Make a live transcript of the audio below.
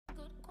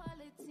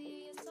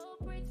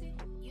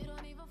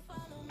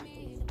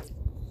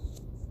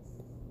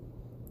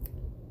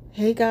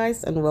Hey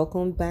guys, and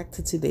welcome back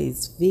to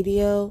today's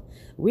video.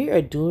 We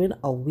are doing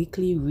a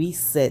weekly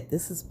reset.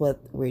 This is what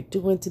we're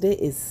doing. Today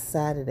is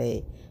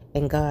Saturday,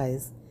 and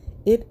guys,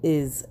 it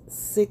is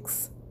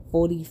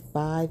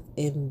 6:45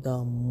 in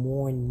the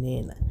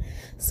morning.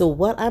 So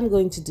what I'm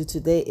going to do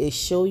today is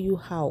show you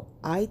how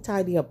I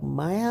tidy up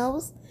my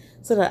house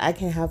so that I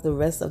can have the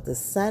rest of the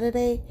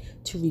Saturday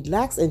to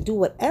relax and do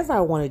whatever I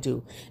want to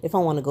do. If I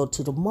want to go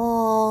to the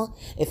mall,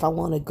 if I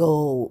want to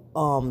go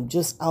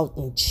just out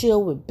and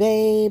chill with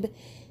babe,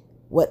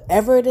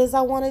 whatever it is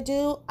I want to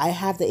do, I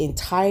have the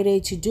entire day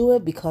to do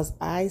it because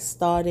I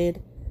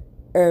started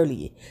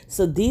early.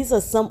 So these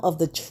are some of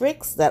the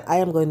tricks that I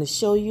am going to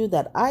show you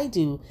that I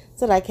do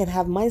so that I can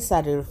have my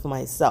Saturday for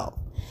myself.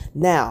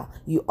 Now,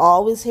 you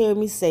always hear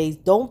me say,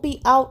 don't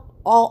be out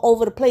all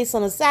over the place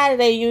on a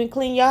Saturday, you ain't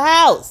clean your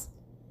house.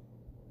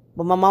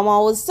 But my mom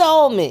always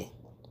told me,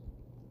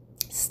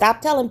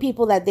 stop telling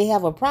people that they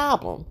have a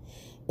problem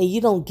and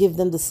you don't give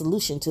them the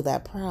solution to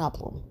that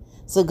problem.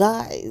 So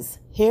guys,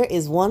 here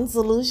is one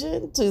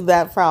solution to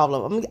that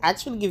problem. I'm going to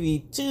actually give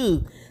you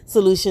two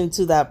solutions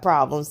to that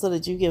problem so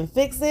that you can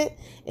fix it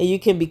and you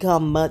can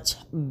become much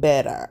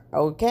better,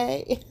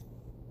 okay?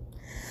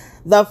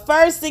 The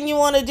first thing you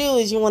want to do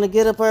is you want to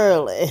get up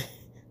early.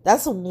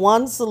 That's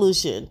one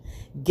solution.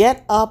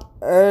 Get up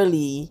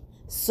early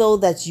so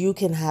that you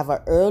can have an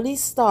early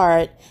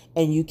start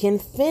and you can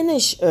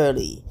finish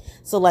early.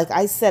 So like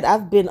I said,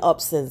 I've been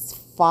up since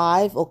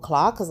 5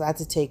 o'clock because I had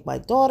to take my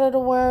daughter to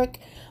work.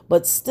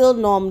 But still,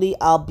 normally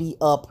I'll be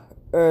up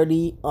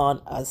early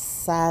on a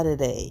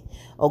Saturday.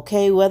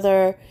 Okay,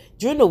 whether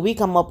during the week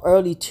I'm up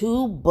early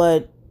too,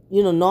 but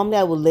you know, normally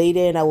I will lay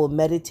there and I will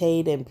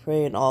meditate and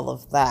pray and all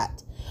of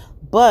that.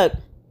 But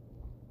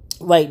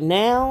right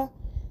now,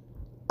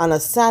 on a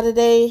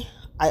Saturday,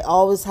 I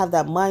always have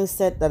that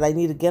mindset that I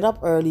need to get up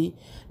early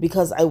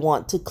because I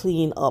want to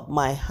clean up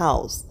my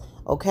house.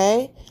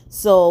 Okay,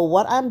 so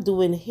what I'm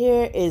doing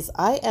here is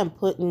I am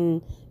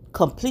putting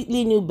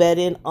completely new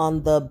bedding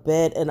on the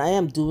bed, and I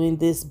am doing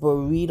this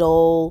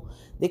burrito.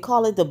 They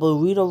call it the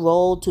burrito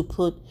roll to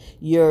put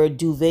your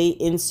duvet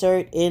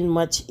insert in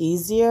much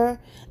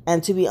easier.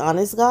 And to be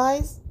honest,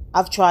 guys,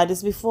 I've tried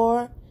this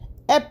before.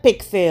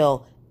 Epic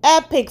fail.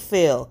 Epic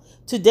fail.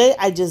 Today,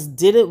 I just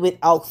did it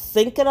without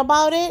thinking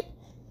about it.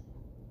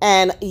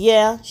 And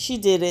yeah, she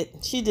did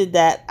it. She did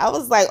that. I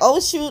was like, oh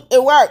shoot,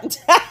 it worked.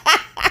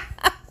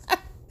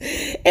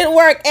 It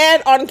worked,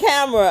 and on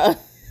camera.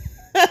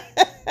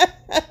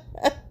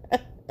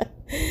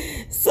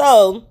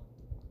 So,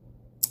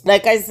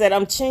 like I said,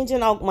 I'm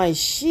changing out my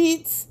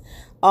sheets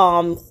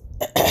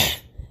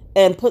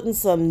and putting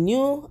some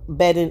new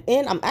bedding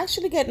in. I'm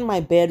actually getting my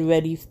bed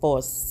ready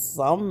for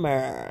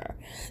summer.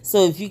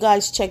 So if you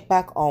guys check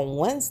back on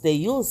Wednesday,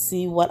 you'll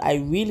see what I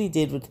really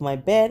did with my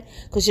bed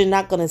because you're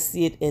not going to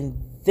see it in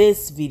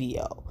this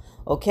video.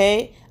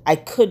 Okay? I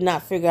could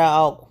not figure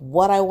out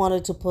what I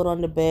wanted to put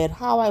on the bed,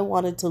 how I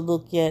wanted to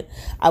look yet.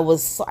 I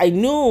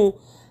knew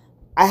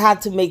I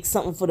had to make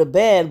something for the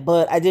bed,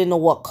 but I didn't know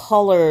what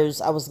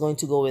colors I was going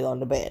to go with on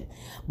the bed.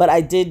 But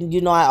I did,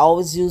 you know, I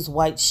always use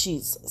white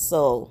sheets.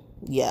 So,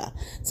 yeah.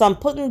 So I'm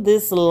putting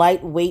this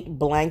lightweight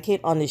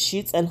blanket on the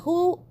sheets. And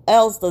who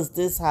else does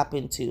this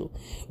happen to?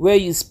 Where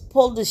you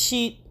pull the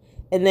sheet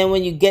and then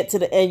when you get to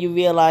the end, you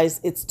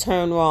realize it's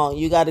turned wrong.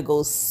 You got to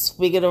go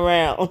swing it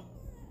around.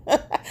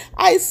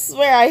 I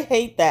swear I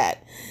hate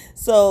that.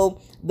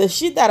 So the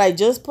sheet that I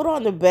just put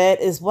on the bed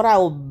is what I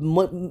will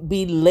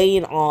be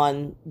laying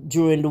on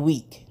during the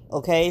week.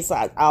 Okay,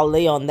 so I'll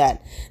lay on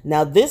that.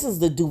 Now this is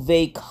the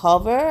duvet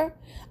cover.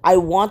 I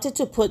wanted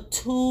to put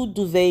two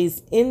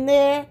duvets in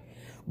there,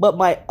 but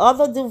my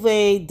other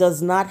duvet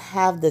does not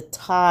have the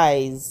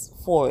ties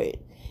for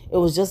it. It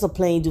was just a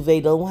plain duvet.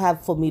 They don't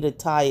have for me to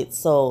tie it.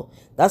 So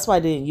that's why I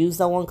didn't use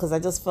that one because I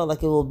just felt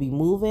like it will be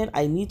moving.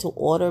 I need to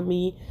order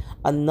me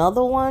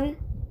another one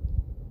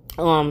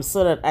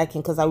so that I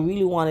can, because I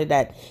really wanted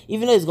that.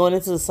 Even though it's going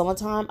into the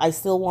summertime, I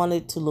still want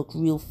it to look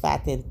real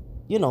fat and,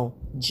 you know,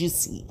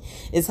 juicy.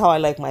 It's how I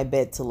like my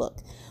bed to look.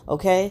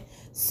 Okay,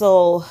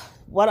 so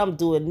what I'm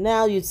doing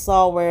now, you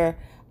saw where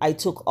I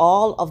took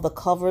all of the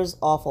covers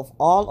off of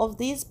all of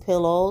these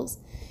pillows,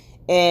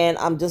 and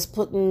I'm just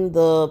putting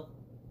the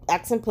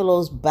accent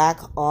pillows back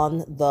on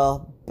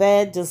the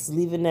bed, just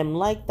leaving them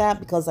like that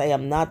because I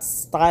am not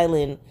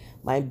styling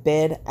my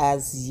bed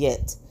as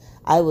yet.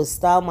 I will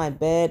style my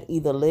bed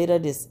either later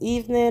this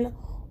evening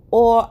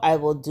or I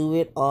will do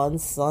it on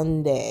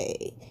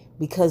Sunday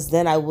because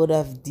then I would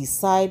have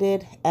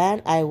decided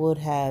and I would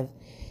have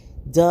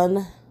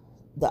done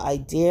the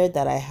idea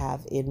that I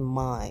have in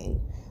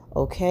mind.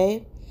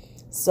 Okay,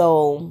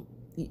 so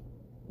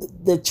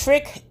the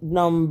trick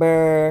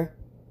number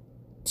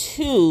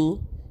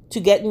 2 to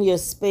getting your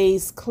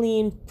space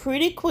clean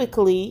pretty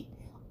quickly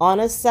on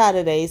a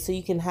Saturday so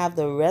you can have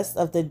the rest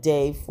of the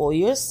day for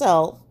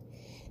yourself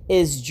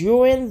is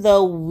during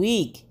the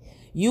week.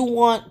 You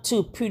want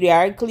to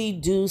periodically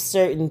do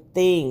certain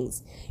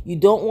things. You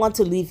don't want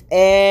to leave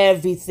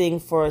everything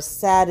for a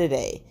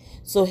Saturday.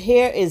 So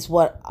here is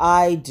what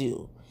I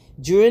do.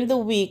 During the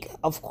week,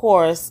 of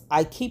course,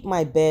 I keep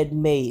my bed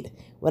made.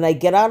 When I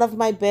get out of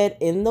my bed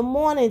in the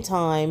morning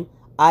time,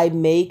 I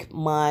make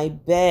my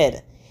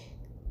bed.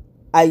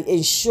 I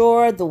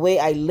ensure the way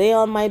I lay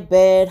on my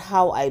bed,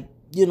 how I,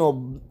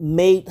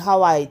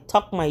 how I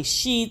tuck my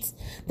sheets,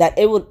 that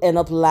it would end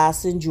up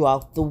lasting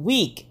throughout the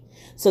week.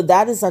 So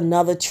that is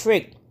another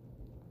trick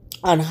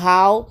on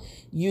how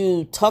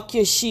you tuck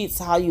your sheets,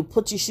 how you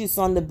put your sheets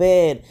on the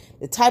bed,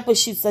 the type of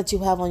sheets that you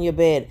have on your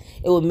bed.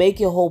 It will make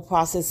your whole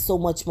process so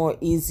much more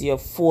easier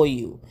for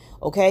you.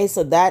 Okay,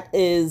 so that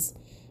is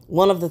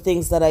one of the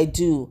things that I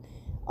do.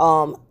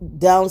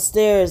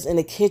 Downstairs in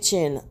the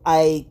kitchen,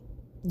 I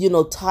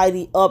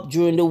tidy up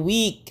during the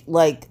week.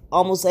 Like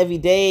almost every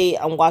day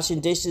I'm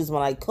washing dishes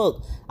when I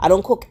cook. I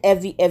don't cook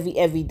every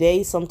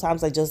day.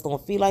 Sometimes I just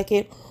don't feel like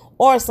it,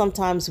 or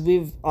sometimes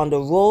we're on the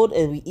road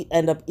and we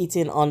end up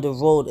eating on the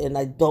road, and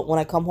when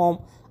I come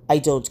home, I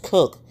don't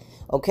cook.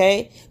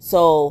 Okay,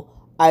 so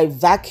I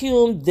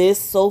vacuum this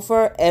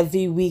sofa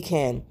every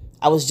weekend.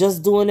 I was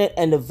just doing it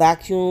and the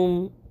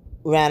vacuum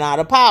ran out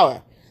of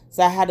power,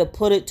 so I had to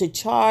put it to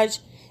charge,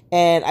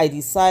 and I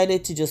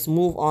decided to just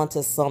move on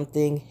to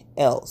something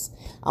else.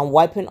 I'm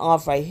wiping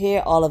off right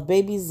here all of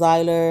baby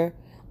Zyler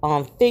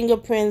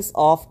fingerprints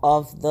off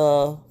of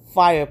the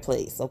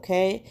fireplace.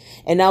 Okay,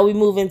 and now we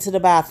move into the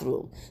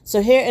bathroom.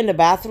 So here in the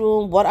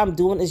bathroom, what I'm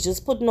doing is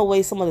just putting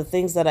away some of the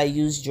things that I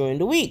used during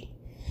the week.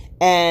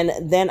 And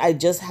then I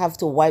just have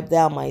to wipe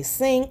down my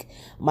sink.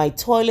 My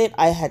toilet,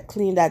 I had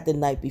cleaned that the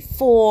night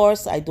before,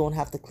 so I don't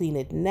have to clean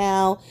it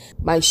now.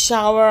 My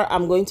shower,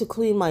 I'm going to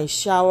clean my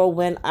shower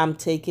when I'm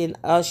taking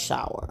a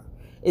shower,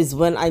 is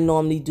when I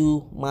normally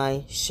do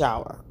my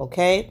shower.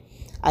 Okay,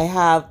 I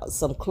have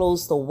some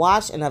clothes to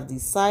wash, and I've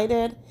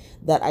decided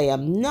that I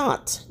am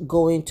not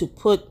going to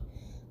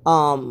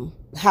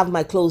have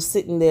my clothes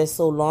sitting there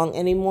so long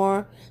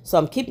anymore. So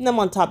I'm keeping them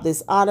on top of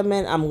this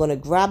ottoman. I'm going to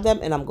grab them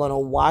and I'm going to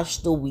wash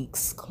the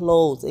week's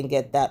clothes and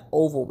get that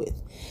over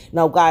with.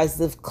 Now, guys,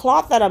 the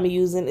cloth that I'm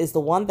using is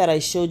the one that I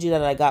showed you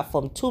that I got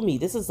from Tumi.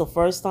 This is the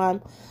first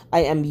time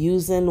I am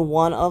using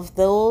one of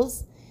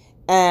those.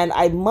 And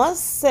I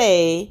must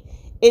say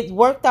it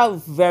worked out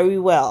very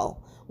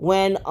well.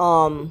 When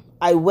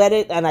I wet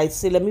it and I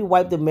say, let me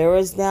wipe the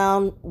mirrors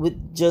down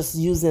with just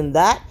using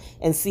that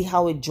and see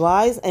how it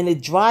dries, and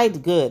it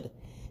dried good.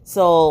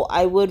 So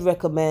I would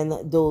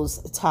recommend those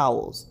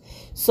towels.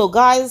 So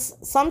guys,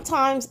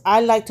 sometimes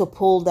I like to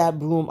pull that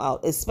broom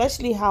out,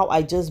 especially how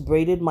I just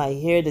braided my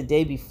hair the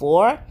day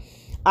before.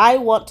 I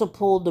want to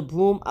pull the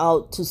broom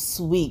out to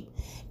sweep.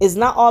 It's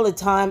not all the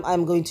time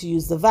I'm going to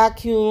use the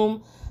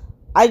vacuum.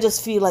 I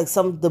just feel like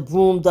the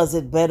broom does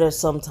it better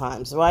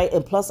sometimes, right?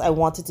 And plus I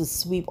wanted to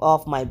sweep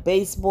off my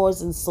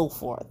baseboards and so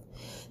forth.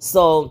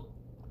 So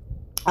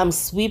I'm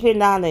sweeping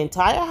down the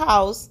entire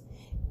house,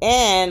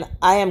 and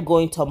I am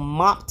going to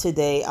mop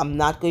today. I'm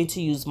not going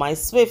to use my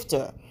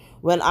Swiffer.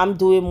 When I'm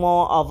doing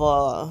more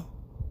of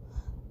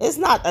it's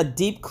not a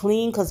deep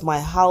clean, because my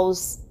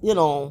house,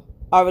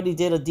 already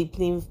did a deep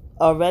clean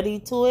already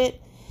to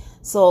it.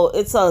 So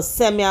it's a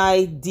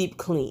semi-deep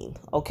clean,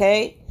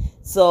 okay?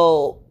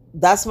 So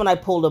that's when I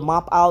pull the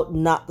mop out,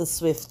 not the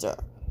Swiffer.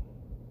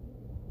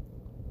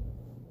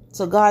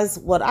 So guys,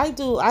 what I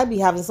do, I be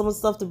having so much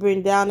stuff to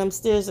bring down them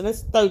stairs, and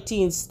it's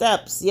 13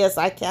 steps. Yes,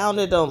 I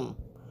counted them.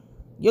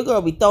 Your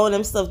girl be throwing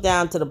them stuff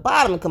down to the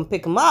bottom and come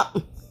pick them up.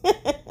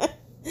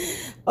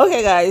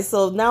 Okay, guys,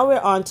 so now we're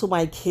on to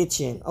my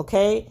kitchen,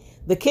 okay?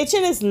 The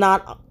kitchen is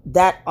not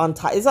that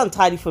untidy. It's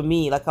untidy for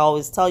me, like I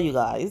always tell you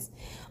guys.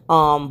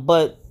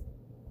 But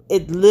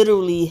it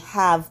literally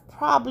have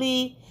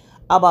probably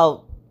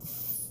about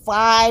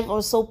 5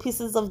 or so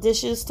pieces of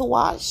dishes to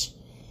wash,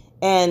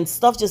 and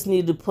stuff just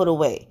needed to put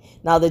away.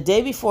 Now, the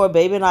day before,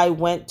 baby and I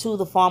went to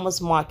the farmer's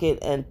market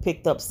and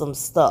picked up some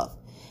stuff,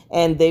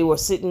 and they were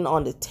sitting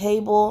on the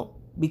table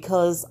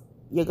because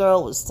your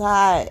girl was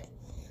tired.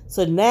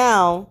 So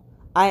now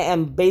I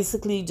am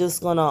basically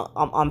just gonna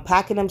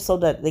unpacking them so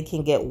that they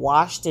can get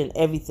washed and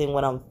everything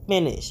when I'm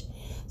finished.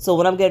 So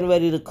when I'm getting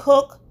ready to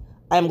cook,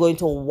 I'm going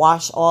to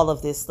wash all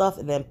of this stuff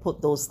and then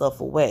put those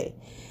stuff away.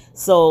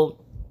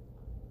 So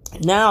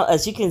now,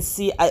 as you can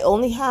see, I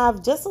only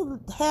have just a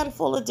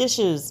handful of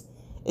dishes.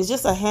 It's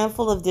just a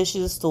handful of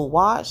dishes to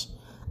wash.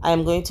 I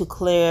am going to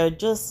clear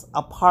just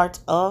a part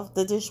of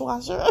the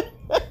dishwasher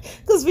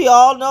because we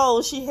all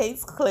know she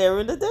hates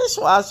clearing the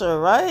dishwasher,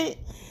 right?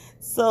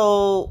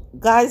 So,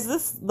 guys,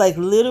 this, like,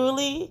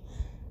 literally,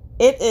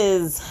 it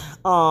is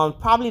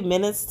probably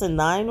minutes to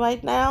 9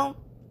 right now,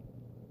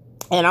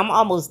 and I'm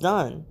almost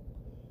done.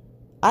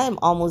 I am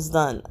almost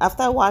done.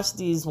 After I wash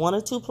these 1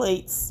 or 2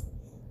 plates,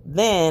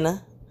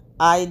 then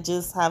I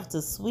just have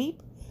to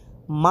sweep,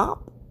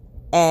 mop,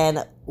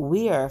 and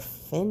we are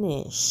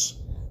finished.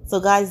 So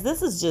guys,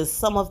 this is just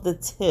some of the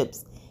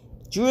tips.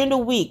 During the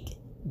week,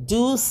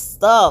 do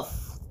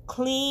stuff.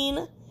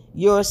 Clean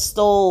your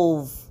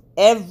stove.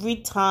 Every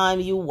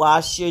time you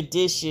wash your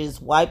dishes,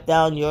 wipe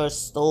down your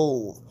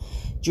stove.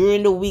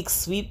 During the week,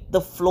 sweep the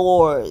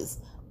floors.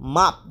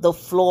 Mop the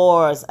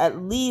floors.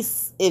 At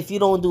least if you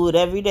don't do it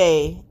every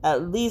day,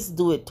 at least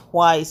do it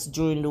twice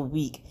during the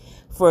week.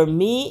 For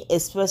me,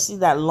 especially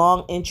that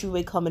long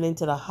entryway coming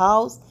into the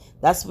house,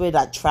 that's where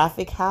that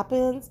traffic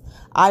happens.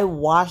 I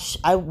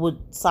would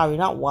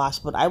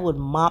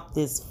mop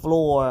this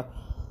floor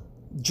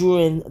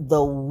during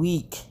the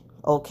week,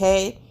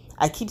 okay?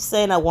 I keep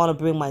saying I want to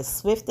bring my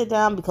Swiffer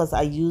down because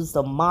I use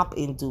the mop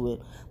and do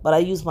it. But I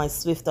use my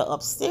Swiffer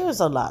upstairs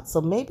a lot. So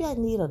maybe I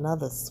need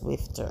another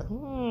Swiffer.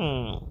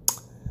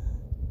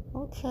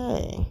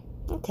 Okay.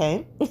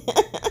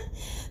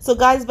 So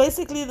guys,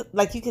 basically,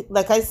 like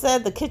I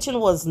said, the kitchen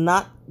was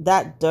not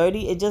that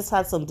dirty. It just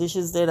had some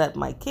dishes there that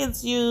my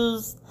kids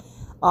used.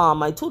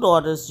 My two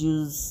daughters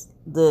used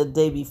the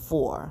day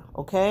before,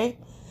 okay?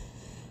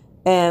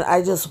 And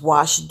I just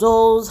washed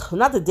those.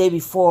 Not the day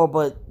before,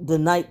 but the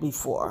night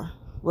before.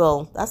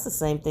 Well, that's the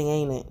same thing,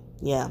 ain't it?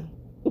 Yeah.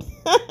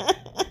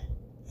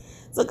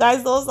 So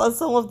guys, those are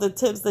some of the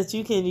tips that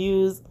you can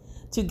use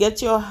to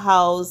get your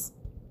house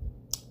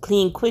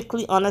clean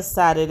quickly on a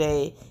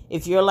Saturday.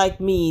 If you're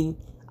like me,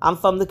 I'm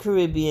from the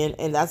Caribbean,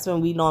 and that's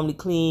when we normally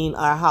clean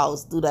our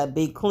house. Do that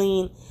big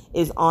clean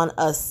is on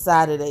a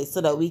Saturday so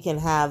that we can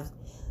have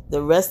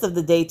the rest of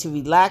the day to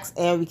relax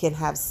and we can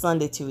have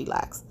Sunday to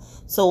relax.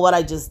 So what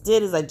I just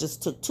did is I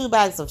just took 2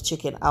 bags of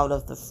chicken out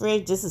of the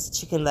fridge. This is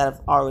chicken that I've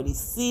already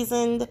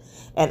seasoned,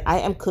 and I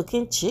am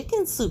cooking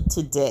chicken soup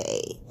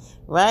today,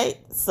 right?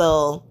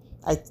 So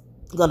I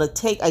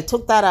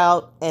took that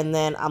out, and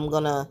then I'm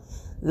gonna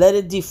let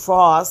it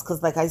defrost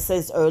because, like I said,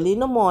 it's early in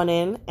the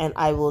morning and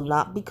I will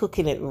not be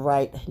cooking it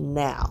right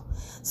now.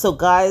 So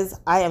guys,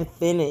 I am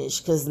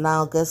finished because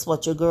now guess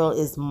what? Your girl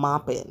is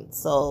mopping.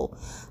 So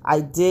I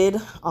did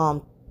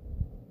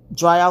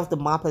dry out the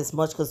mop as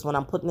much because when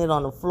I'm putting it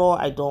on the floor,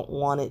 I don't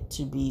want it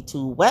to be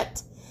too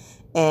wet.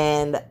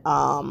 And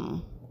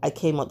I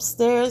came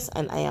upstairs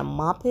and I am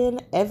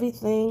mopping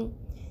everything.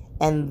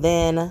 And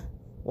then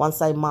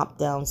once I mop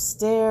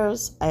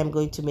downstairs, I am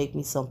going to make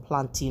me some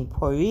plantain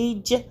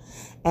porridge.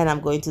 And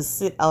I'm going to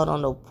sit out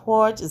on the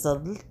porch. It's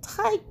a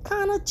tight,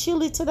 kind of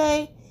chilly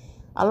today.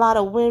 A lot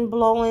of wind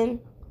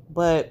blowing.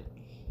 But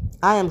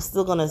I am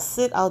still going to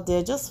sit out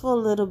there just for a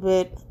little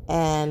bit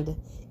and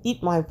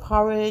eat my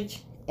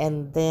porridge.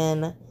 And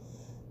then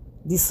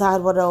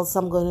decide what else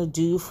I'm going to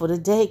do for the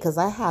day. Because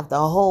I have the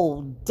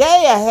whole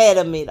day ahead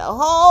of me. The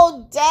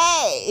whole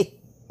day.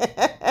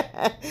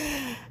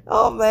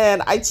 Oh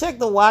man, I checked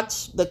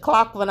the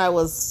clock when I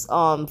was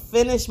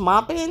finished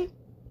mopping,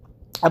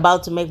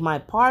 about to make my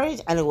porridge,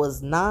 and it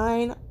was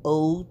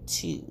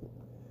 9:02.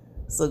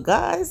 So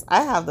guys,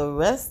 I have the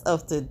rest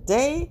of the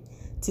day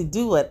to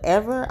do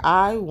whatever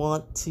I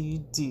want to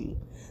do.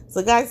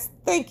 So guys,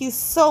 thank you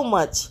so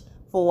much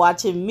for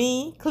watching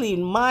me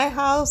clean my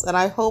house, and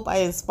I hope I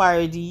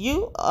inspired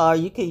you, or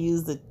you can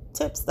use the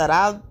tips that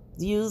I've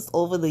used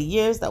over the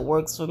years that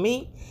works for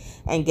me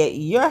and get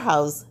your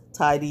house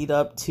tidied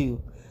up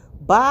too.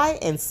 Bye,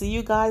 and see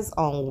you guys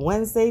on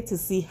Wednesday to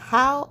see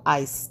how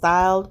I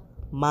styled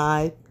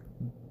my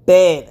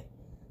bed.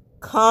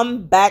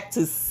 Come back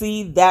to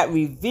see that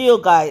reveal,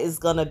 guys. It's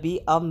gonna be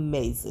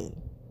amazing.